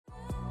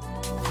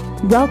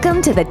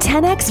Welcome to the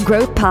 10X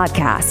Growth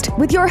Podcast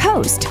with your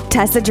host,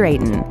 Tessa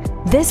Drayton.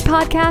 This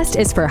podcast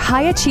is for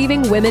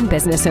high-achieving women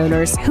business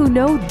owners who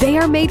know they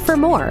are made for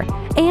more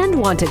and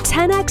want to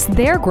 10X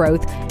their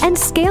growth and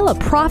scale a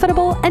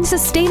profitable and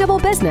sustainable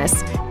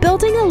business,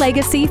 building a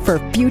legacy for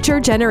future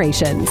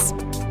generations.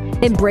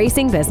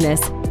 Embracing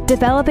business,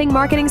 developing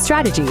marketing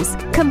strategies,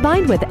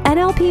 combined with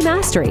NLP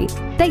mastery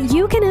that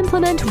you can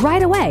implement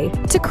right away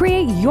to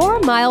create your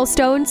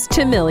milestones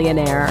to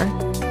millionaire.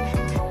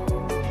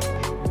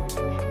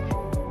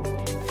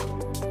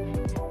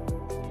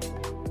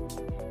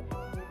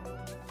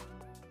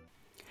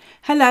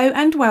 Hello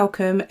and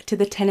welcome to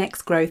the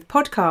 10X Growth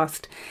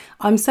Podcast.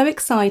 I'm so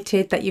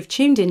excited that you've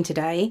tuned in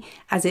today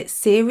as it's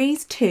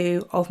Series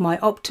 2 of my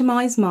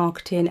Optimised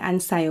Marketing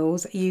and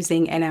Sales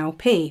using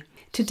NLP.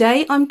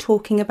 Today I'm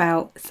talking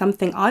about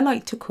something I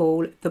like to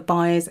call the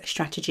Buyers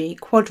Strategy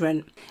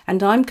Quadrant,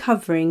 and I'm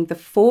covering the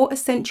 4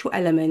 essential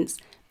elements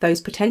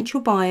those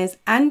potential buyers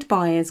and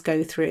buyers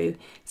go through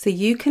so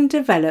you can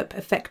develop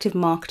effective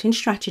marketing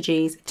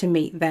strategies to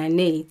meet their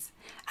needs.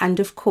 And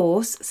of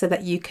course, so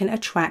that you can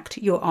attract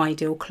your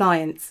ideal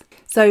clients.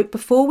 So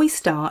before we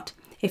start,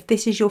 if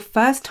this is your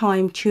first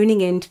time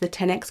tuning in to the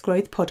 10X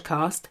Growth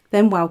Podcast,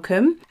 then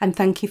welcome and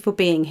thank you for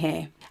being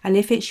here. And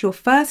if it's your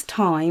first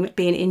time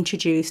being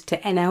introduced to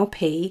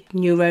NLP,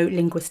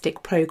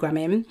 Neuro-Linguistic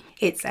Programming,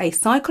 it's a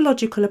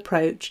psychological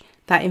approach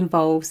that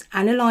involves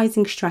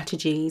analysing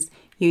strategies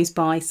used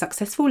by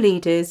successful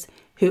leaders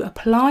who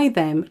apply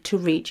them to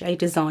reach a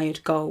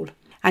desired goal.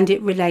 And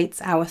it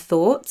relates our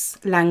thoughts,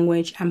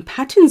 language and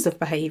patterns of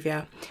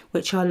behaviour,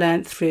 which are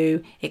learnt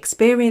through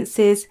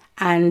experiences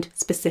and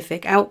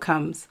specific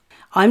outcomes.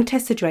 I'm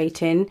Tessa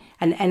Drayton,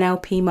 an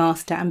NLP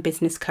master and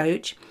business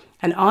coach,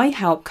 and I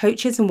help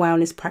coaches and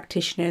wellness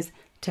practitioners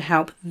to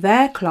help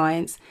their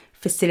clients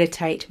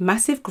facilitate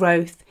massive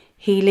growth,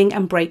 healing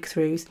and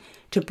breakthroughs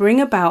to bring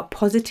about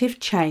positive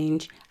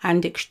change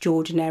and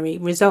extraordinary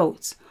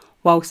results,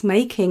 whilst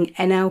making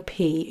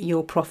NLP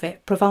your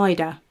profit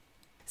provider.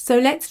 So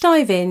let's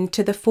dive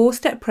into the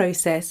 4-step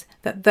process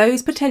that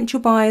those potential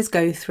buyers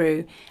go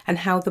through and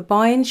how the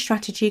Buying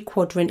Strategy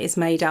Quadrant is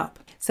made up.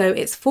 So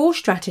it's 4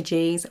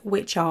 strategies,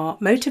 which are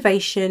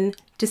motivation,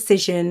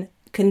 decision,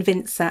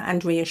 convincer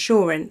and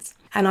reassurance.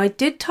 And I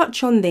did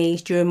touch on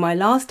these during my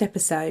last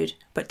episode,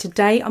 but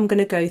today I'm going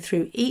to go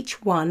through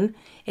each one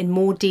in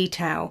more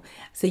detail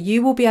so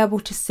you will be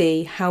able to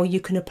see how you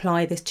can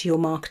apply this to your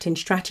marketing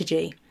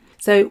strategy.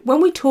 So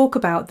when we talk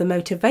about the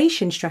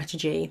motivation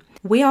strategy,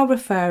 we are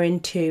referring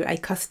to a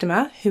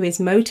customer who is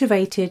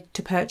motivated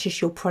to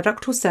purchase your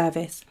product or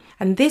service.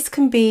 And this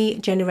can be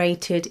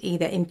generated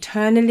either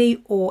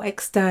internally or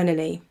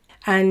externally.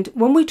 And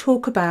when we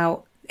talk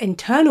about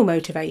internal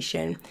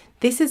motivation,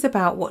 this is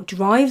about what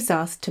drives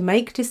us to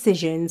make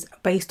decisions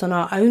based on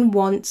our own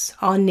wants,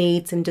 our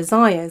needs and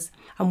desires.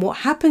 And what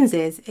happens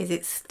is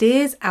it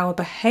steers our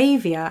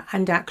behaviour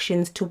and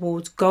actions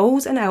towards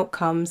goals and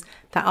outcomes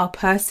that are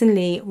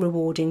personally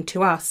rewarding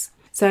to us.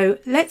 So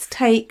let's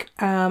take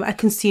a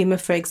consumer,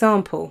 for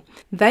example.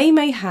 They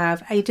may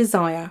have a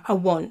desire, a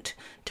want,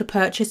 to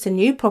purchase a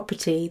new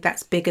property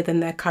that's bigger than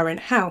their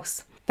current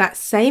house. That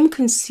same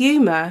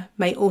consumer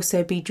may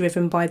also be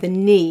driven by the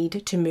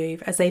need to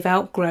move as they've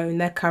outgrown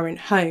their current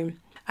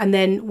home. And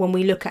then when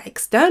we look at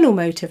external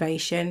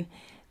motivation,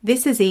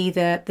 this is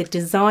either the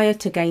desire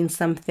to gain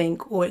something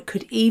or it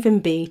could even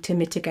be to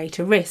mitigate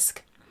a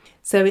risk.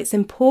 So it's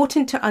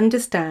important to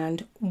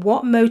understand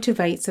what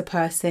motivates a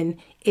person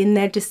in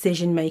their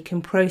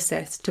decision-making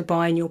process to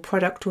buy your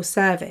product or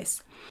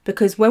service.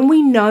 Because when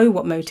we know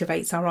what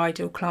motivates our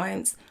ideal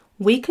clients,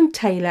 we can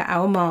tailor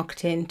our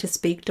marketing to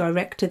speak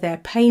direct to their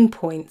pain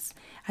points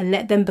and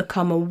let them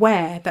become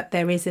aware that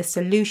there is a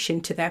solution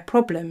to their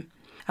problem.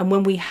 And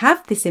when we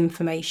have this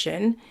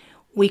information,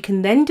 we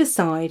can then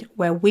decide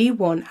where we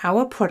want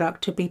our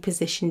product to be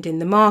positioned in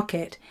the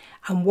market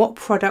and what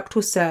product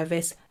or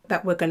service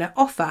that we're going to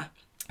offer.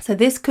 So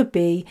this could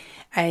be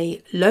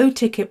a low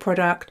ticket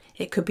product,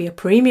 it could be a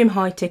premium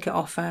high ticket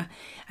offer,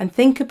 and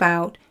think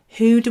about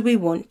who do we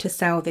want to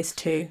sell this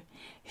to?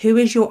 Who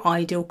is your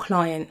ideal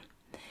client?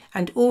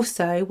 And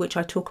also, which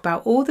I talk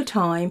about all the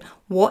time,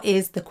 what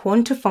is the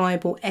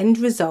quantifiable end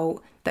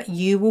result that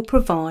you will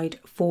provide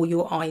for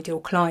your ideal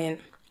client?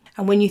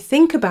 And when you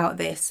think about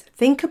this,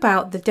 think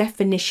about the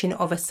definition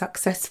of a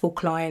successful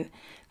client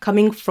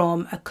coming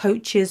from a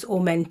coach's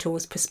or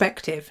mentor's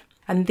perspective.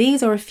 And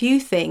these are a few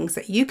things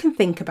that you can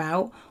think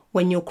about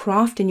when you're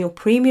crafting your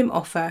premium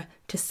offer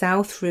to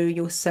sell through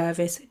your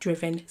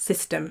service-driven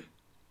system.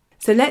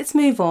 So let's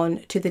move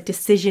on to the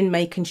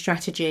decision-making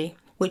strategy,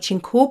 which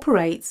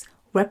incorporates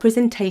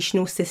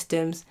representational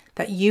systems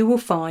that you will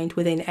find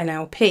within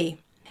NLP.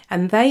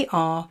 And they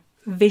are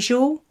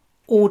visual,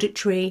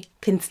 auditory,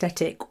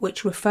 kinesthetic,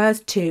 which refers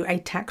to a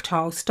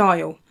tactile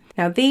style.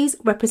 Now, these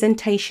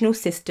representational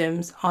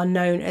systems are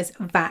known as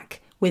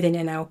VAC within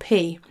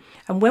NLP.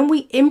 And when we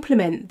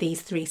implement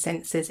these 3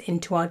 senses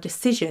into our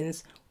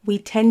decisions, we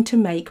tend to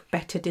make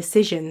better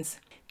decisions.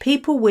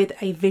 People with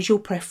a visual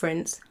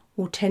preference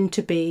will tend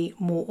to be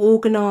more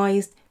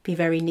organised, be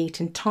very neat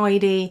and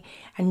tidy,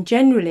 and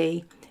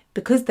generally,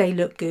 because they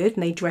look good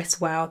and they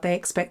dress well, they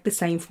expect the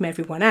same from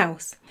everyone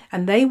else.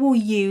 And they will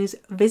use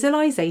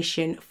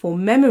visualization for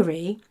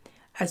memory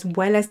as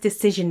well as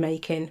decision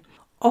making,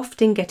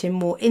 often getting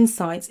more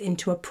insights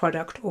into a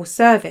product or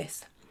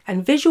service.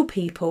 And visual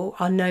people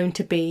are known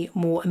to be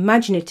more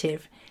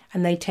imaginative,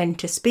 and they tend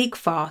to speak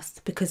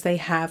fast because they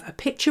have a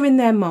picture in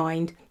their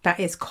mind that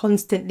is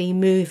constantly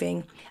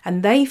moving,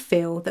 and they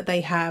feel that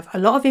they have a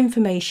lot of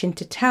information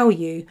to tell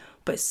you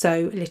but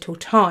so little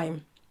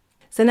time.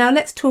 So now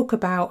let's talk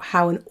about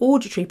how an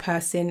auditory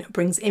person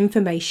brings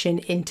information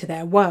into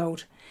their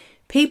world.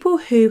 People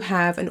who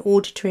have an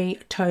auditory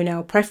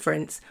tonal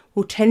preference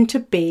will tend to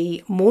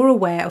be more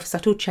aware of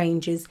subtle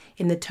changes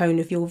in the tone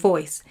of your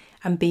voice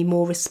and be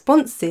more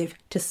responsive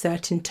to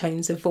certain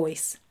tones of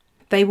voice.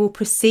 They will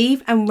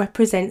perceive and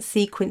represent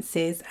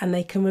sequences, and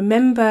they can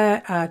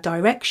remember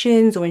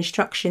directions or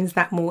instructions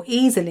that more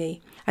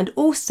easily. And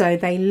also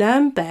they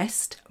learn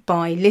best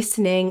by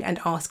listening and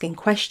asking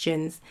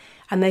questions,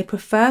 and they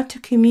prefer to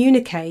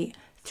communicate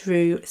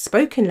through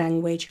spoken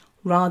language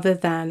rather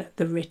than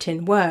the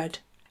written word.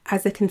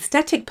 As a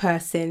kinesthetic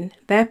person,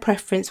 their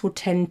preference will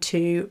tend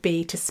to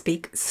be to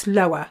speak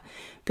slower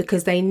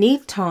because they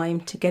need time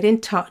to get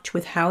in touch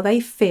with how they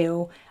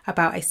feel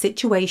about a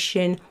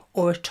situation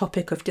or a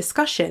topic of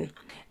discussion.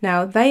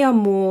 Now, they are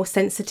more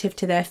sensitive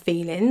to their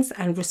feelings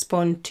and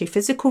respond to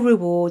physical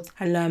rewards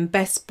and learn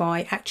best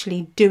by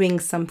actually doing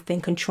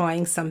something and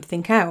trying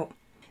something out.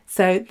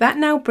 So that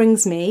now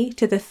brings me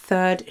to the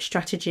third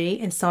strategy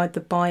inside the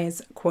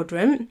Buyers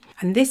Quadrant,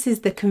 and this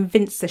is the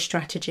Convincer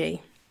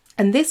strategy.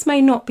 And this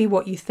may not be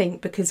what you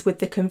think, because with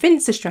the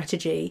Convincer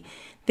strategy,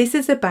 this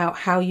is about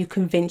how you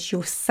convince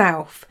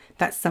yourself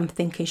that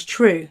something is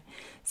true.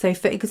 So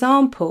for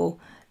example,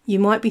 you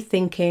might be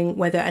thinking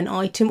whether an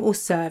item or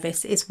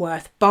service is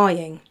worth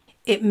buying.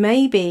 It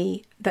may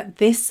be that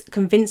this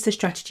Convincer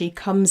strategy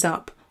comes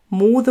up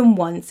more than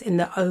once in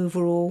the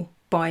overall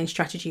buying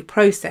strategy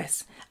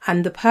process,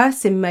 and the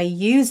person may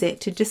use it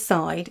to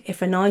decide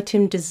if an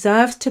item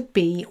deserves to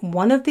be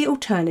one of the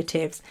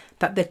alternatives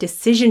that the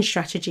decision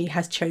strategy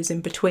has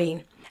chosen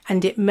between.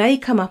 And it may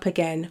come up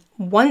again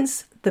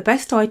once the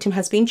best item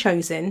has been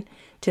chosen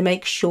to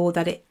make sure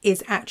that it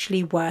is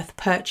actually worth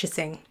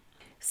purchasing.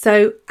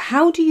 So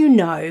how do you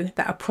know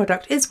that a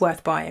product is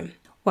worth buying?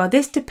 Well,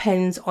 this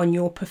depends on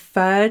your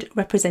preferred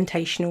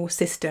representational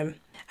system,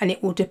 and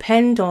it will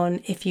depend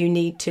on if you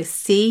need to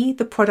see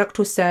the product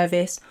or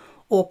service,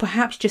 or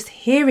perhaps just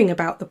hearing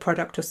about the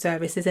product or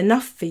service is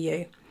enough for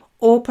you,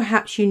 or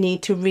perhaps you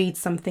need to read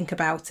something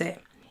about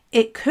it.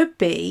 It could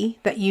be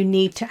that you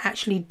need to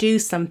actually do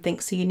something,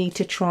 so you need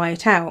to try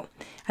it out.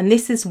 And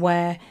this is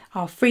where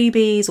our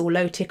freebies or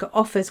low ticket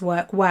offers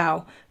work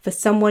well for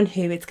someone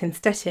who is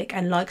kinesthetic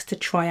and likes to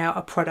try out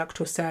a product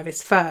or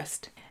service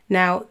first.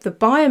 Now, the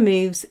buyer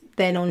moves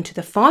then on to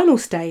the final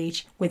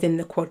stage within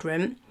the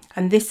quadrant,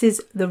 and this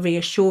is the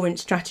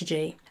reassurance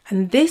strategy.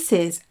 And this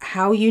is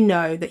how you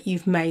know that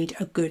you've made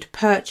a good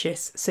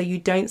purchase, so you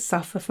don't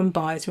suffer from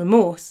buyer's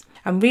remorse.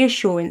 And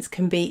reassurance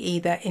can be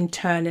either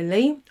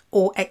internally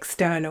or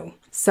external.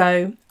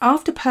 So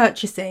after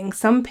purchasing,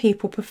 some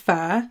people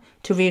prefer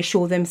to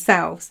reassure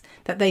themselves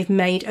that they've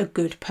made a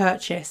good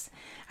purchase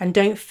and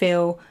they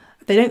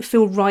don't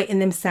feel right in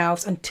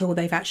themselves until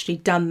they've actually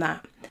done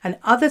that. And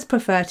others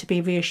prefer to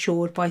be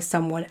reassured by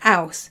someone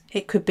else.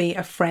 It could be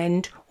a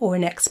friend or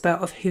an expert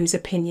of whose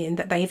opinion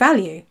that they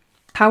value.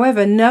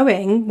 However,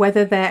 knowing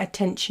whether their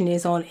attention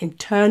is on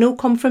internal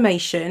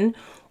confirmation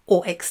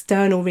or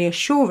external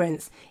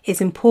reassurance is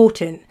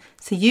important,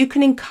 so you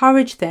can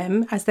encourage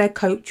them as their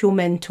coach or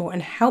mentor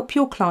and help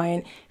your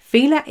client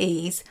feel at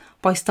ease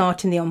by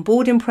starting the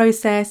onboarding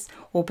process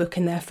or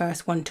booking their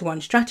first one-to-one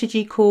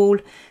strategy call,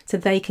 so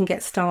they can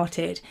get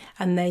started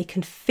and they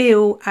can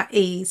feel at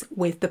ease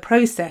with the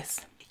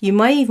process. You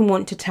may even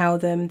want to tell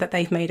them that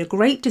they've made a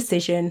great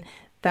decision,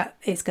 that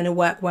it's going to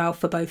work well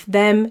for both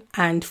them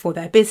and for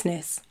their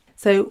business.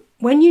 So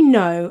when you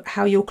know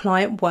how your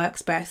client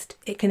works best,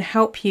 it can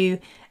help you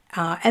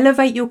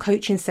elevate your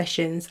coaching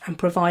sessions and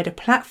provide a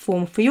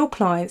platform for your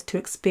clients to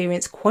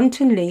experience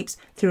quantum leaps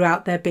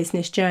throughout their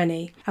business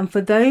journey. And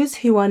for those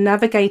who are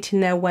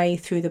navigating their way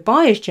through the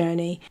buyer's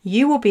journey,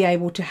 you will be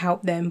able to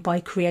help them by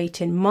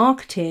creating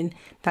marketing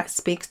that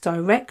speaks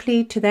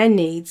directly to their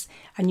needs,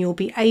 and you'll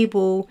be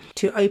able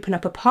to open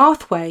up a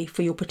pathway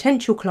for your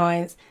potential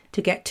clients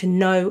to get to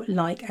know,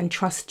 like, and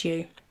trust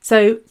you.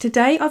 So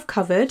today I've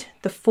covered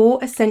the 4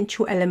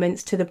 essential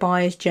elements to the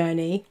buyer's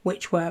journey,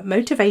 which were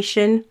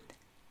motivation,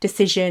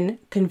 decision,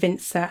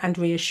 convincer, and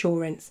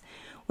reassurance,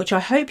 which I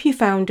hope you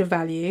found of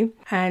value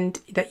and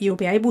that you'll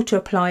be able to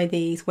apply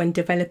these when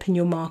developing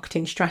your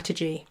marketing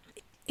strategy.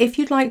 If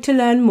you'd like to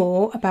learn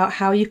more about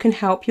how you can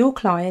help your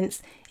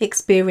clients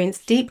experience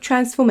deep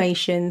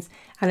transformations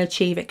and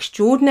achieve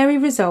extraordinary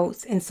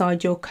results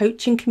inside your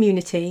coaching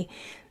community,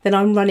 then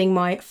I'm running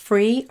my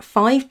free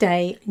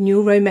 5-day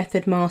Neuro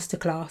Method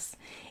Masterclass.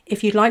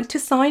 If you'd like to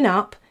sign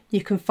up,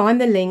 You can find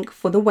the link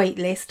for the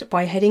waitlist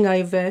by heading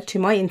over to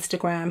my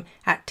Instagram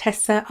at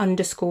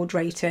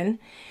Tessa_Drayton.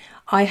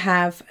 I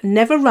have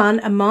never run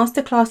a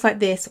masterclass like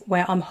this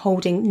where I'm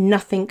holding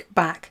nothing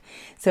back.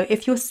 So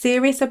if you're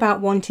serious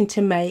about wanting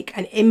to make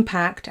an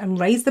impact and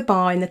raise the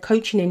bar in the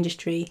coaching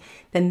industry,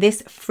 then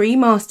this free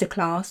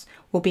masterclass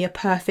will be a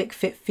perfect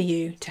fit for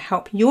you to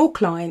help your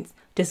clients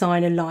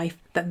design a life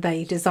that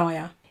they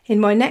desire. In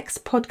my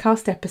next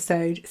podcast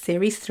episode,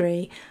 Series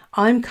 3,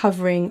 I'm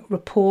covering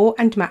rapport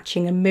and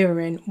matching and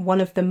mirroring, one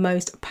of the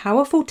most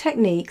powerful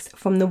techniques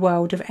from the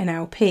world of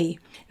NLP.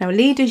 Now,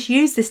 leaders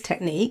use this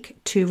technique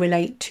to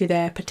relate to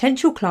their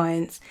potential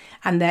clients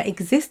and their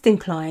existing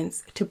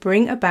clients to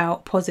bring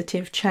about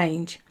positive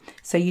change.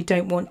 So you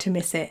don't want to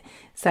miss it.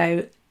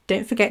 So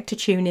don't forget to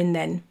tune in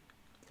then.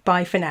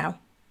 Bye for now.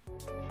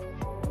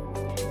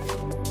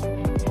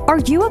 Are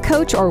you a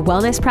coach or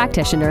wellness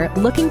practitioner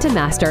looking to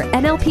master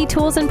NLP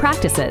tools and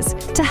practices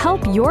to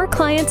help your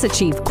clients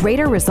achieve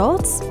greater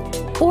results?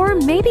 Or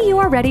maybe you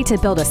are ready to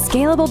build a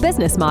scalable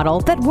business model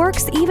that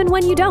works even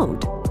when you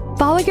don't?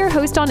 Follow your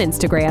host on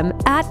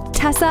Instagram at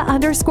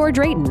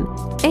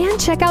Tessa_Drayton and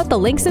check out the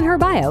links in her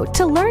bio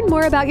to learn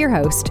more about your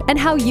host and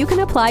how you can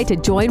apply to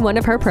join one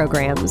of her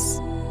programs.